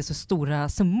tänker att det är så stora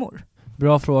summor.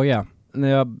 Bra fråga.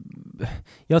 När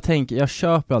jag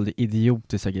köper aldrig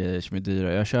idiotiska grejer som är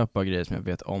dyra. Jag köper grejer som jag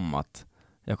vet om att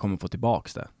jag kommer få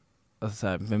tillbaks det. Alltså så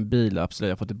här, med en bil, absolut,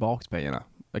 jag får tillbaks pengarna.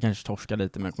 Jag kanske torskar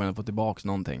lite, men jag kommer få tillbaks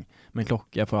någonting. Men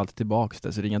klocka, jag får alltid tillbaks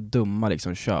det. Så det är inga dumma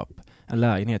liksom köp. En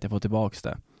lägenhet, jag får tillbaks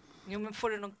det. Jo, men får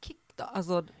du någon kick då?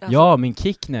 Alltså, ja, min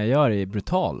kick när jag gör det är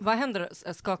brutal. Vad händer?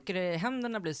 Skakar det i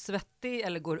händerna, blir svettig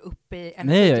eller går upp i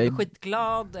energi? Nej, är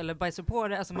skitglad eller bajsar på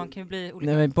det? Alltså man kan ju bli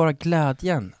olika. Nej, men bara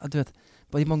glädjen. Att du vet,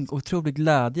 det är en otrolig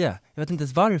glädje. Jag vet inte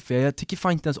ens varför. Jag tycker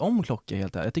fan inte ens om klockor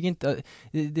helt här. Jag tycker inte,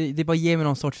 det bara ger mig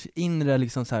någon sorts inre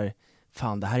liksom så här,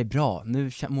 fan det här är bra,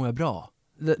 nu mår jag bra.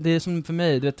 Det är som för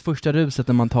mig, det första ruset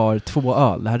när man tar 2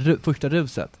 öl. Det här första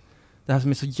ruset. Det här som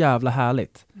är så jävla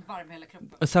härligt. Varm hela kroppen.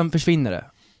 Och sen försvinner det.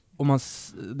 Och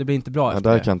det blir inte bra efter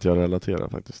där det. kan inte jag relatera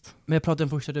faktiskt. Men jag pratar om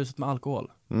första ruset med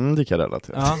alkohol. Det kan jag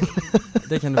relatera. Ja,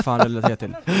 det kan du fan relatera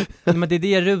till. Men det är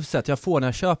det ruset jag får när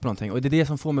jag köper någonting. Och det är det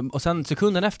som får mig. Och sen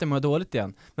sekunden efter mår jag dåligt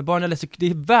igen. Men bara när det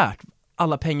är värt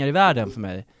alla pengar i världen för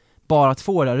mig. Bara att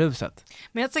få det här ruset.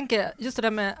 Men jag tänker, just det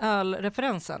där med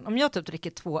ölreferensen. Om jag typ dricker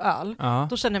 2 öl,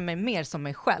 då känner jag mig mer som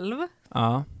mig själv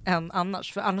än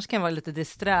annars. För annars kan jag vara lite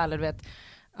disträ eller du vet,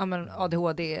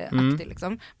 ADHD-aktig liksom.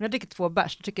 Men när jag dricker 2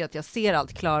 bärs, då tycker jag att jag ser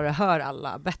allt klarare, hör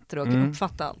alla bättre och kan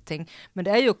uppfatta allting. Men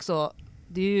det är ju också,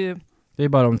 det är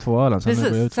bara de 2 ölen.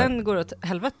 Sen går det åt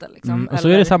helvete liksom. Och så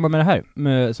är det samma med det här.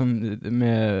 Med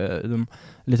de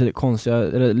lite konstiga,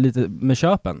 eller lite med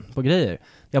köpen på grejer.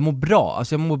 Jag mår bra,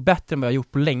 alltså jag mår bättre än vad jag har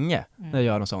gjort på länge när jag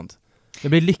gör något sånt. Jag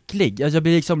blir lycklig, alltså jag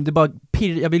blir liksom,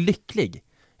 jag blir lycklig.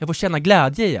 Jag får känna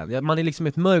glädje igen. Man är liksom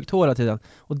ett mörkt hår hela tiden.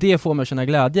 Och det får mig att känna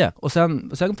glädje. Och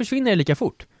sen försvinner det lika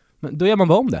fort. Men då gör man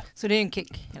bara om det. Så det är en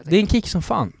kick? Det är en kick som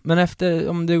fan. Men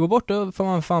om det går bort, då får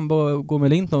man fan bara gå med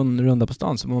lint någon runda på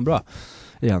stan så mår man bra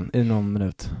igen i någon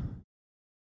minut.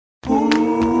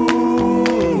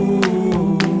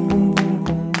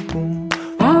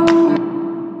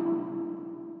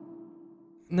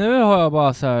 har jag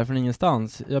bara så här från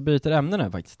ingenstans. Jag byter ämne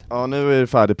nu faktiskt. Ja, nu är det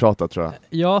färdigpratat tror jag.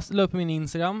 Jag la upp på min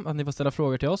Instagram att ni får ställa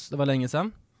frågor till oss. Det var länge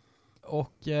sedan.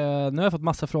 Och nu har jag fått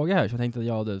massa frågor här så jag tänkte att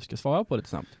jag och du ska svara på lite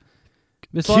snabbt.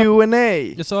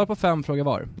 Q&A! Vi svarar på 5 frågor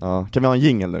var. Ja, kan vi ha en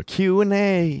jingle nu? Q&A!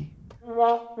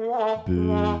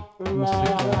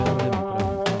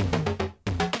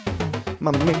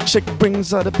 My milkshake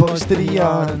brings all the boys to the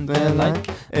yard and they're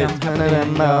like it's kind of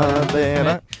them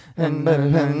baby and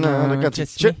I got to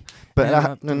chip but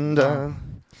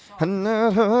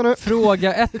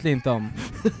Fråga 1 Linton.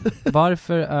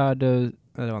 Varför är du... Nej,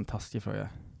 det var en taskig fråga.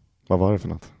 Vad var det för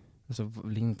något? Alltså,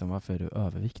 Linton, varför är du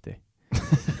överviktig?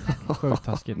 Sjukt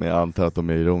taskigt. Men jag antar att de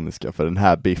är ironiska för den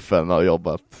här biffen har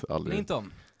jobbat aldrig.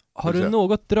 Linton, har du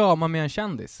något drama med en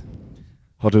kändis?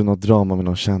 Har du något drama med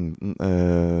någon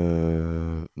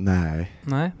nej.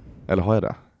 Nej. Eller har jag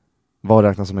det? Vad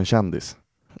räknas som en kändis?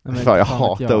 Nej, Fan, jag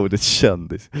hatar ordet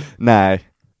kändis. Nej.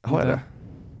 Har jag det?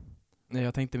 Nej,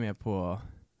 jag tänkte mer på...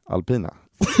 Alpina.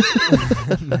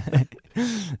 Nej.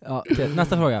 Ja, okay.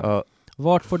 Nästa fråga.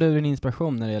 Vart får du din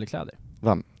inspiration när det gäller kläder?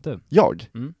 Vem? Du. Jag?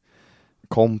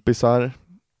 Kompisar,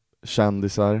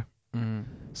 kändisar,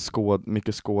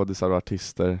 mycket skådisar och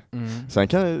artister. Sen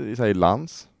kan jag säga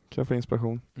Lans kan jag få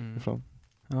inspiration ifrån.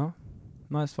 Ja,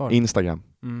 nice svar. Instagram.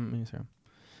 Instagram.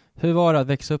 Hur var det att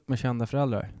växa upp med kända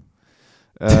föräldrar?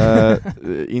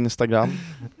 Instagram,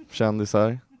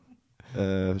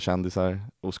 kändisar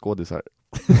och skådisar.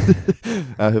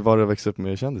 Hur var det att växa upp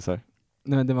med kändisar?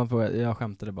 Nej, det var på, jag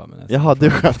skämtade bara med det. Jaha, du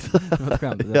skämtade. Det var ett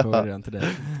skämt, jag frågade redan till dig.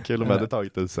 Kul om jag hade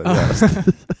tagit det seriöst.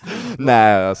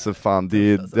 Nej, alltså fan,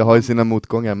 det har ju sina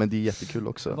motgångar, men det är jättekul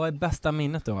också. Vad är bästa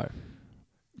minnet du har?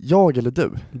 Jag eller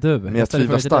du? Du. Men jag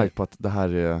tvivlar starkt på att det här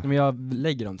är... Men jag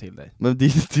lägger dem till dig. Men det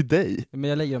är till dig. Men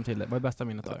jag lägger dem till dig. Vad är bästa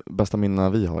minnet du har? Bästa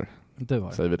minnen vi har. Du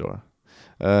har. Säger vi då.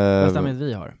 Bästa minnet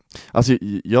vi har. Alltså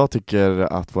jag tycker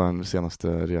att vår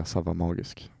senaste resa var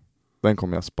magisk. Den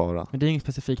kommer jag spara. Men det är inget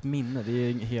specifikt minne, det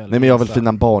är hela... Nej, men jag har väl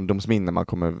fina barndomsminnen man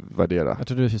kommer värdera. Jag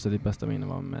tror du syns att ditt bästa minne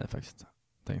var med mig faktiskt,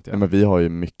 tänkte jag. Nej, men vi har ju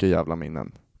mycket jävla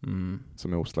minnen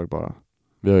som är oslagbara.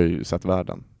 Vi har ju sett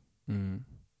världen.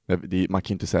 Man kan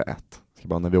ju inte säga ett. Ska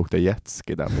bara när vi åkte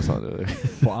jetski där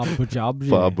på Abu Dhabi.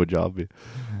 På Abu Dhabi.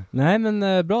 Nej,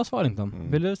 men bra svar inte.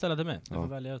 Vill du ställa till mig? Jag får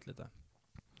välja ut lite.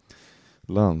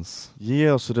 Lans,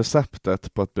 ge oss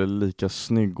receptet på att bli lika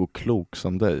snygg och klok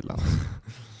som dig, Lans.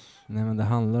 Nej, men det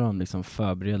handlar om liksom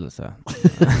förberedelse.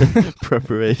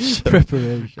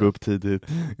 Preparation. Gå upp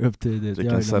tidigt.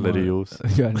 Dricka sellerijuice.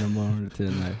 Gör dina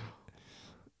morgonrutiner.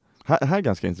 Här är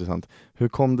ganska intressant. Hur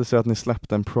kom det sig att ni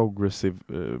släppte en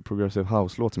progressive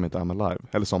house-låt som heter I'm Alive?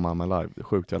 Eller som I'm Alive. Det är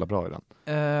sjukt jävla bra i den.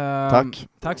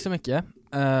 Tack så mycket.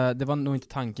 Det var nog inte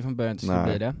tanken från början att det skulle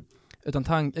bli det.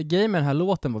 Utan grejen med den här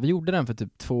låten var, vi gjorde den för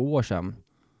typ 2 år sedan.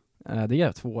 Det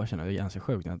är 2 år sedan, det är ganska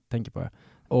sjukt när jag tänker på det.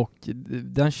 Och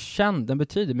den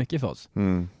betyder mycket för oss.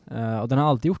 Och den har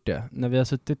alltid gjort det. När vi har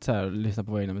suttit så här och lyssnat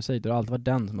på vår egna musik, då har det alltid varit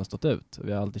den som har stått ut.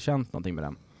 Vi har alltid känt någonting med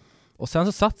den. Och sen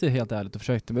så satt vi helt ärligt och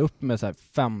försökte med upp med så här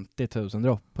 50 000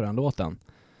 dropp på den låten.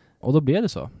 Och då blev det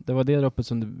så. Det var det droppet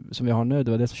som vi har nu,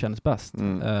 det var det som kändes bäst.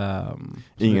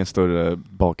 Ingen större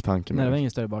baktanke med Nej, det var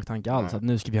ingen större baktanke alls. Att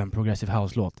nu ska vi ha en progressive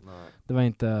house-låt. Det var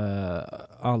inte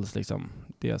alls liksom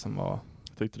det som var...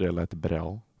 Jag tyckte det lät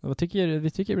bra. Vi tycker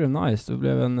det blev nice. Det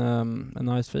blev en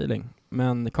nice feeling.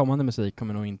 Men kommande musik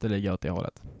kommer nog inte ligga åt det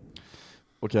hållet.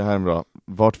 Okej, här är bra.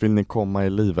 Vart vill ni komma i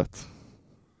livet?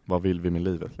 Vad vill vi med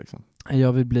livet liksom?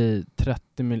 Jag vill bli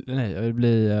jag vill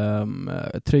bli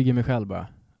trygg i mig själv bara.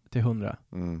 Till 100.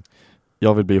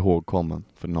 Jag vill bli ihågkommen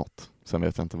för något. Sen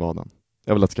vet jag inte vad den.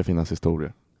 Jag vill att det ska finnas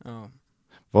historier. Ja.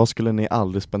 Vad skulle ni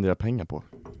aldrig spendera pengar på?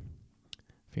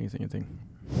 Finns ingenting.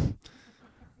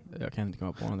 Jag kan inte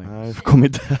komma på någonting. Nej, jag kommer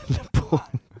inte heller på.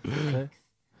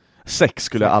 Sex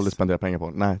skulle jag aldrig spendera pengar på.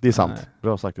 Nej, det är sant. Nej.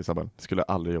 Bra sagt, Isabel. Det skulle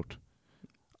jag aldrig gjort.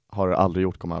 Har det aldrig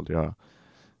gjort, kommer jag aldrig göra.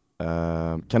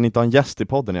 Kan ni inte ha en gäst i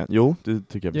podden igen? Jo, det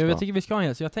tycker jag vi ska. Jag tycker vi ska ha en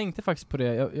gäst. Jag tänkte faktiskt på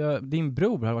det. Din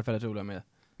bror har varit väldigt rolig med.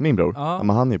 Min bror? Ja.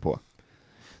 Men han är på.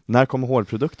 När kommer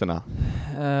hårprodukterna?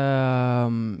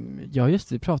 Ja, just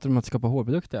det. Vi pratade om att skapa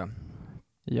hårprodukter.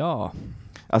 Ja.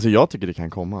 Alltså jag tycker det kan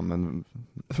komma, men...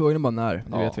 Frågan är bara när,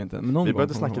 det vet vi inte. Men vi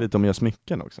började snacka lite om att göra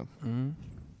smycken också.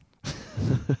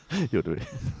 Gjorde vi.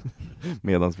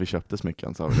 Medans vi köpte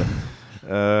smycken, sa vi det.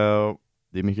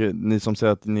 Det är mycket, ni som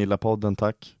säger att ni gillar podden,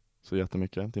 tack så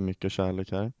jättemycket. Det är mycket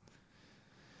kärlek här.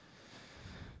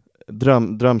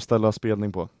 Drömställa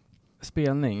spelning på.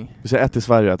 Spelning? Vi säger 1 i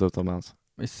Sverige, 1 utomlands.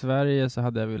 I Sverige så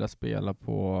hade jag velat spela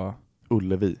på...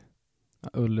 Ullevi. Ja,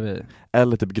 Ullevi.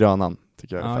 Eller typ Grönan,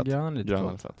 tycker jag är fett. Grönan är lite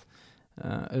Grönan är fett.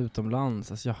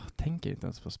 Utomlands, alltså jag tänker inte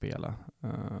ens på att spela.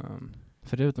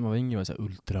 Förut när man var yngre var det så här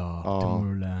Ultra,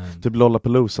 Tomorrowland. Typ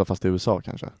Lollapalooza fast i USA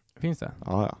kanske. Finns det?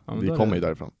 Ja. Men Vi då är kommer det- ju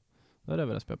därifrån. Då hade jag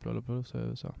velat spela på Lollapalooza i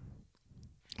USA.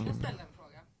 Kan jag ställa en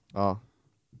fråga? Ja.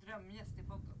 Drömgäst i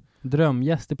podden?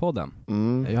 Drömgäst i podden.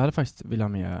 Mm. Jag hade faktiskt velat ha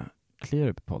med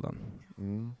Clearup i podden.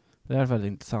 Mm. Det är väldigt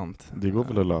intressant. Det går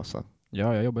väl att lösa.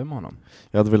 Ja, jag jobbar ju med honom.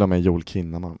 Jag hade velat ha med Joel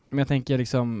Kinnaman. Men jag tänker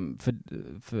liksom,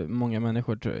 för många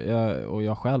människor, och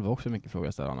jag själv har också mycket frågor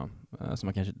att ställa honom. Som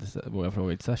man kanske inte vågar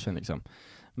fråga i ett session liksom.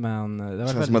 Men det var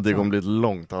känns som att det kommer bli ett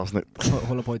långt avsnitt.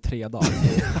 Hålla på i 3 dagar.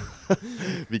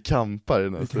 Vi kampar i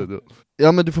den här studion.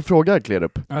 Ja, men du får fråga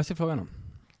Clearup. Ja, jag ska fråga honom.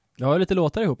 Jag har lite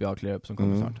låtar ihop jag och Clearup som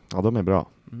kommer snart. Ja, de är bra.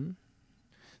 Mm.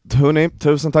 Hörrni,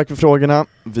 tusen tack för frågorna.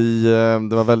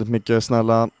 Det var väldigt mycket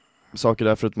snälla saker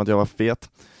där, förutom att jag var fet.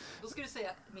 Då ska du säga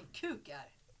att min kuk är...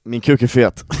 Min kuk är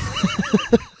fet.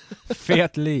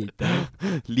 Fet lite.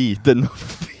 Liten och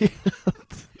fet.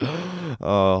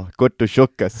 Kort och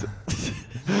tjock alltså.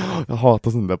 Jag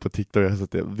hatar sånt där på TikTok.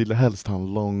 Jag ville helst ha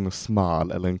en lång och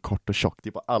smal eller en kort och tjock. Det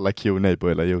är på alla Q&A på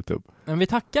hela YouTube. Men vi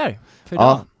tackar för idag.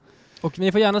 Ja. Och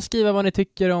ni får gärna skriva vad ni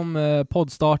tycker om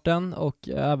poddstarten och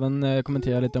även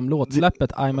kommentera lite om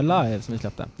låtsläppet I'm Alive som vi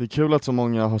släppte. Det är kul att så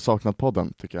många har saknat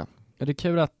podden, tycker jag. Ja, det är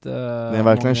kul att... Ni har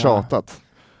verkligen tjatat.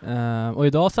 Och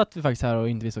idag satt vi faktiskt här och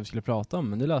inte visste vad vi skulle prata om,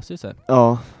 men det löste sig.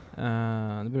 Ja.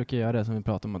 Det brukar göra det som vi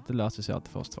pratar om, att det löser sig alltid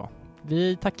för oss två.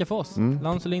 Vi tackar för oss.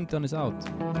 Lance och Linton is out.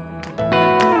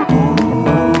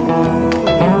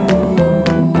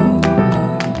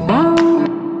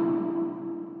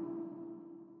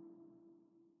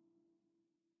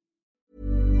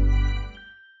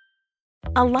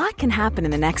 A lot can happen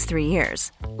in the next 3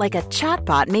 years. Like a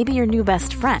chatbot may be your new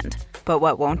best friend. But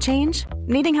what won't change?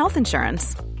 Needing health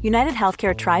insurance. United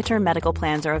Healthcare Tri-Term Medical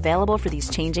Plans are available for these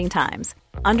changing times.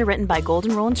 Underwritten by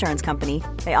Golden Rule Insurance Company,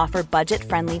 they offer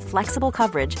budget-friendly, flexible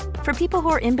coverage for people who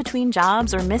are in between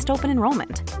jobs or missed open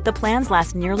enrollment. The plans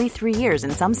last nearly 3 years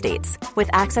in some states, with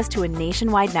access to a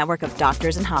nationwide network of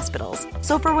doctors and hospitals.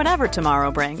 So for whatever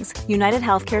tomorrow brings, United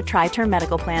Healthcare Tri-Term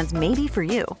Medical Plans may be for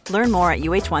you. Learn more at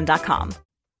uh1.com.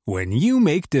 When you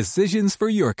make decisions for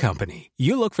your company,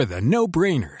 you look for the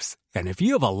no-brainers. And if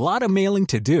you have a lot of mailing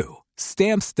to do,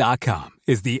 Stamps.com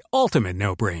is the ultimate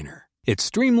no-brainer. It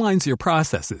streamlines your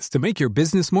processes to make your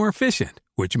business more efficient,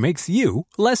 which makes you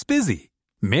less busy.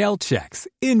 Mail checks,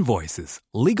 invoices,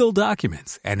 legal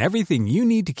documents, and everything you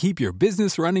need to keep your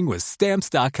business running with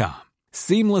Stamps.com.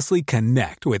 Seamlessly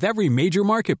connect with every major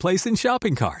marketplace and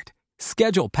shopping cart.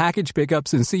 Schedule package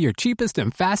pickups and see your cheapest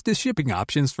and fastest shipping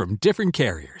options from different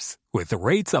carriers. With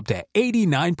rates up to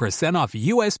 89% off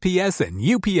USPS and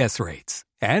UPS rates.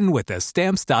 And with the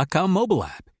Stamps.com mobile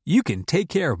app, you can take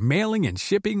care of mailing and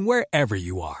shipping wherever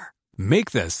you are.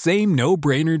 Make the same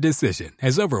no-brainer decision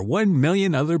as over 1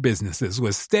 million other businesses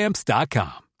with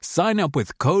Stamps.com. Sign up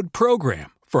with code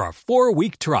PROGRAM for a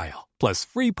 4-week trial, plus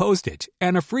free postage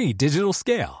and a free digital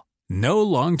scale. No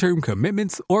long-term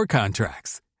commitments or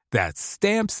contracts. That's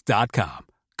Stamps.com.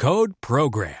 Code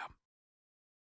PROGRAM.